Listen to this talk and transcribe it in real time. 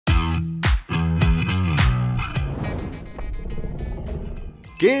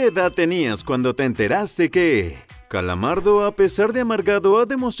¿Qué edad tenías cuando te enteraste que Calamardo, a pesar de amargado, ha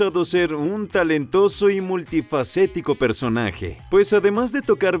demostrado ser un talentoso y multifacético personaje? Pues además de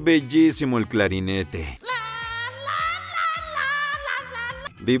tocar bellísimo el clarinete,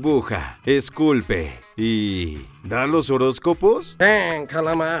 dibuja, esculpe y da los horóscopos.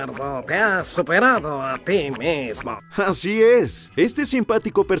 Calamardo, te has superado a ti mismo. Así es, este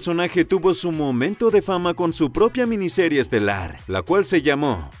simpático personaje tuvo su momento de fama con su propia miniserie estelar, la cual se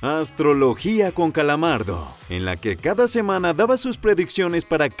llamó Astrología con Calamardo, en la que cada semana daba sus predicciones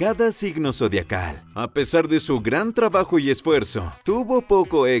para cada signo zodiacal. A pesar de su gran trabajo y esfuerzo, tuvo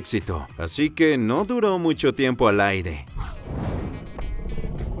poco éxito, así que no duró mucho tiempo al aire.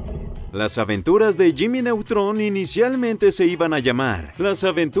 Las aventuras de Jimmy Neutron inicialmente se iban a llamar Las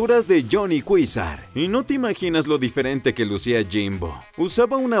aventuras de Johnny Quasar, y no te imaginas lo diferente que lucía Jimbo.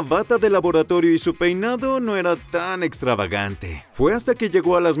 Usaba una bata de laboratorio y su peinado no era tan extravagante. Fue hasta que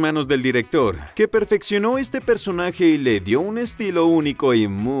llegó a las manos del director que perfeccionó este personaje y le dio un estilo único y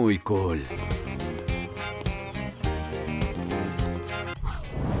muy cool.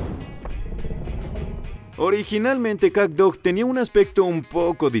 Originalmente, CatDog tenía un aspecto un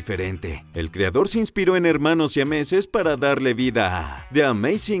poco diferente. El creador se inspiró en hermanos siameses para darle vida a The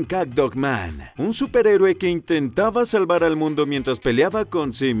Amazing CatDog Man, un superhéroe que intentaba salvar al mundo mientras peleaba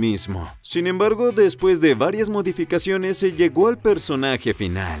con sí mismo. Sin embargo, después de varias modificaciones se llegó al personaje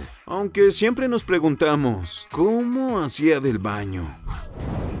final. Aunque siempre nos preguntamos, ¿cómo hacía del baño?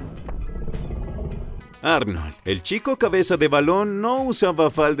 Arnold, el chico cabeza de balón, no usaba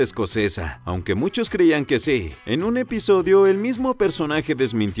falda escocesa, aunque muchos creían que sí. En un episodio, el mismo personaje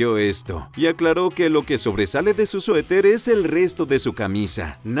desmintió esto y aclaró que lo que sobresale de su suéter es el resto de su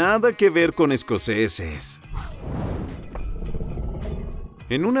camisa. Nada que ver con escoceses.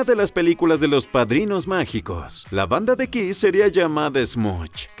 En una de las películas de los Padrinos Mágicos, la banda de Kiss sería llamada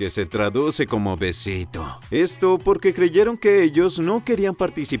Smooch, que se traduce como besito. Esto porque creyeron que ellos no querían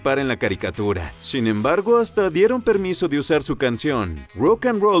participar en la caricatura. Sin embargo, hasta dieron permiso de usar su canción Rock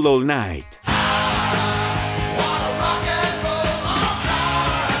and Roll All Night.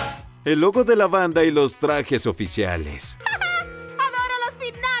 El logo de la banda y los trajes oficiales. ¡Adoro los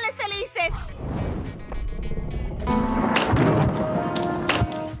finales felices!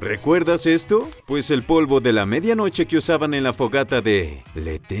 ¿Recuerdas esto? Pues el polvo de la medianoche que usaban en la fogata de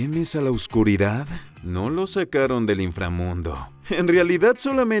 ¿Le temes a la oscuridad? No lo sacaron del inframundo. En realidad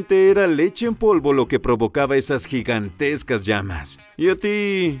solamente era leche en polvo lo que provocaba esas gigantescas llamas. ¿Y a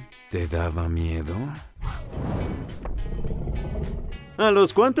ti te daba miedo? ¿A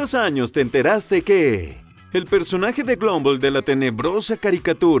los cuántos años te enteraste que el personaje de Glumble de la tenebrosa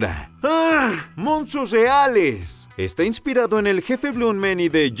caricatura ¡Monstruos reales! Está inspirado en el jefe Blue Man y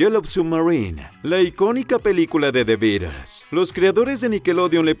de Yellow Submarine, la icónica película de The Beatles? Los creadores de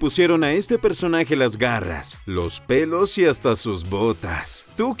Nickelodeon le pusieron a este personaje las garras, los pelos y hasta sus botas.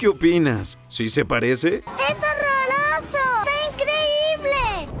 ¿Tú qué opinas? ¿Sí se parece? ¡Es horroroso! ¡Está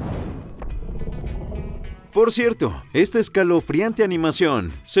increíble! Por cierto, esta escalofriante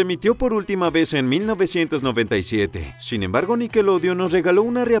animación se emitió por última vez en 1997. Sin embargo, Nickelodeon nos regaló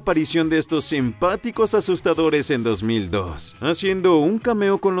una reaparición de estos simpáticos asustadores en 2002, haciendo un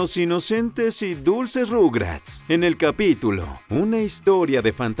cameo con los inocentes y dulces Rugrats en el capítulo Una historia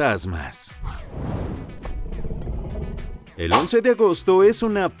de fantasmas. El 11 de agosto es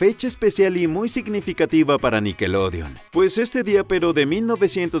una fecha especial y muy significativa para Nickelodeon, pues este día pero de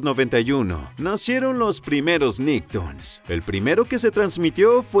 1991 nacieron los primeros Nicktoons. El primero que se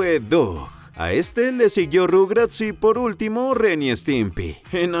transmitió fue Doug. A este le siguió Rugrats y por último Ren y Stimpy.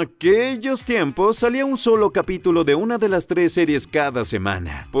 En aquellos tiempos salía un solo capítulo de una de las 3 series cada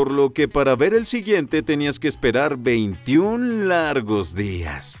semana, por lo que para ver el siguiente tenías que esperar 21 largos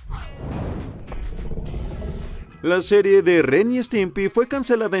días. La serie de Ren y Stimpy fue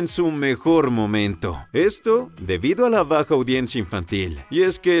cancelada en su mejor momento. Esto debido a la baja audiencia infantil. Y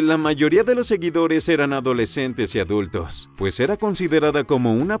es que la mayoría de los seguidores eran adolescentes y adultos, pues era considerada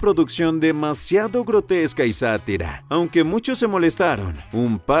como una producción demasiado grotesca y sátira. Aunque muchos se molestaron,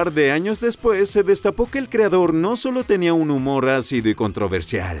 un par de años después se destapó que el creador no solo tenía un humor ácido y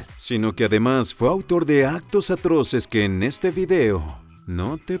controversial, sino que además fue autor de actos atroces que en este video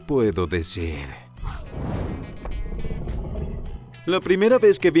no te puedo decir. La primera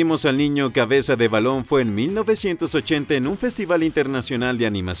vez que vimos al niño cabeza de balón fue en 1980 en un festival internacional de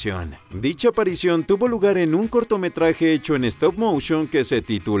animación. Dicha aparición tuvo lugar en un cortometraje hecho en stop motion que se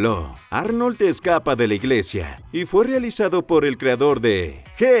tituló Arnold escapa de la iglesia y fue realizado por el creador de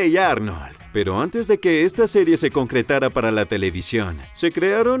Hey Arnold. Pero antes de que esta serie se concretara para la televisión, se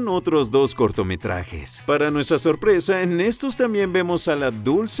crearon otros 2 cortometrajes. Para nuestra sorpresa, en estos también vemos a la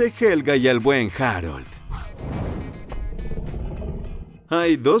dulce Helga y al buen Harold.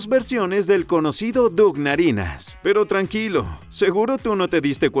 Hay 2 versiones del conocido Doug Narinas. Pero tranquilo, seguro tú no te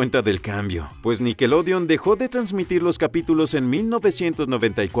diste cuenta del cambio, pues Nickelodeon dejó de transmitir los capítulos en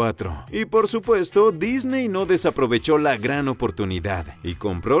 1994. Y por supuesto, Disney no desaprovechó la gran oportunidad y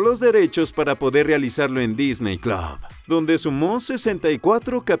compró los derechos para poder realizarlo en Disney Club, donde sumó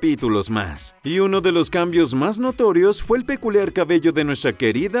 64 capítulos más. Y uno de los cambios más notorios fue el peculiar cabello de nuestra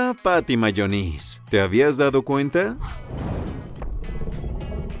querida Patty Mayonnaise. ¿Te habías dado cuenta?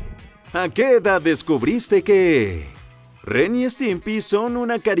 ¿A qué edad descubriste que Ren y Stimpy son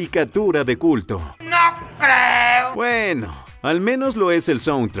una caricatura de culto? ¡No creo! Bueno, al menos lo es el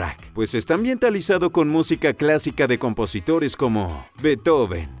soundtrack, pues está ambientalizado con música clásica de compositores como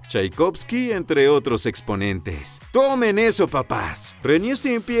Beethoven, Tchaikovsky, entre otros exponentes. ¡Tomen eso, papás! Ren y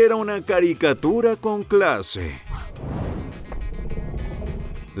Stimpy era una caricatura con clase.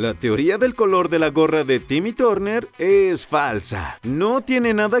 La teoría del color de la gorra de Timmy Turner es falsa. No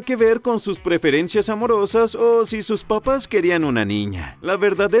tiene nada que ver con sus preferencias amorosas o si sus papás querían una niña. La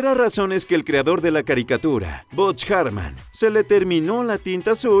verdadera razón es que el creador de la caricatura, Butch Hartman, se le terminó la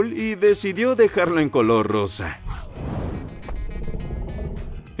tinta azul y decidió dejarlo en color rosa.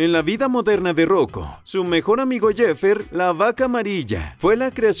 En la vida moderna de Rocco, su mejor amigo Jeffer, la vaca amarilla, fue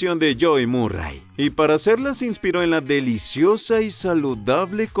la creación de Joy Murray, y para hacerla se inspiró en la deliciosa y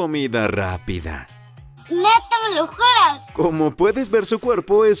saludable comida rápida. ¿Neta me lo juras? Como puedes ver, su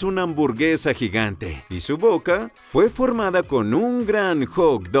cuerpo es una hamburguesa gigante, y su boca fue formada con un gran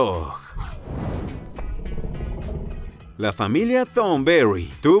hot dog. La familia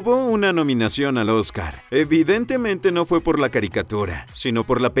Thornberry tuvo una nominación al Oscar. Evidentemente no fue por la caricatura, sino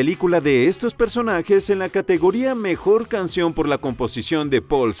por la película de estos personajes en la categoría Mejor Canción por la composición de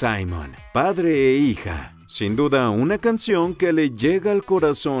Paul Simon, Padre e Hija. Sin duda una canción que le llega al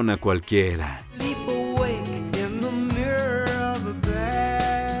corazón a cualquiera.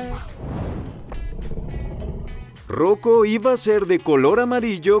 Rocco iba a ser de color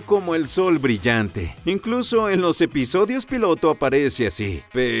amarillo como el sol brillante. Incluso en los episodios piloto aparece así.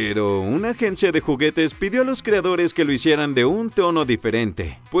 Pero una agencia de juguetes pidió a los creadores que lo hicieran de un tono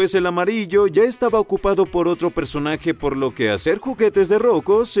diferente, pues el amarillo ya estaba ocupado por otro personaje, por lo que hacer juguetes de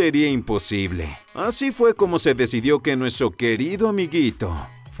Rocco sería imposible. Así fue como se decidió que nuestro querido amiguito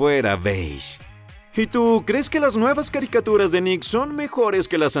fuera beige. ¿Y tú crees que las nuevas caricaturas de Nick son mejores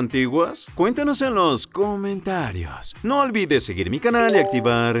que las antiguas? Cuéntanos en los comentarios. No olvides seguir mi canal y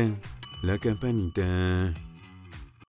activar la campanita.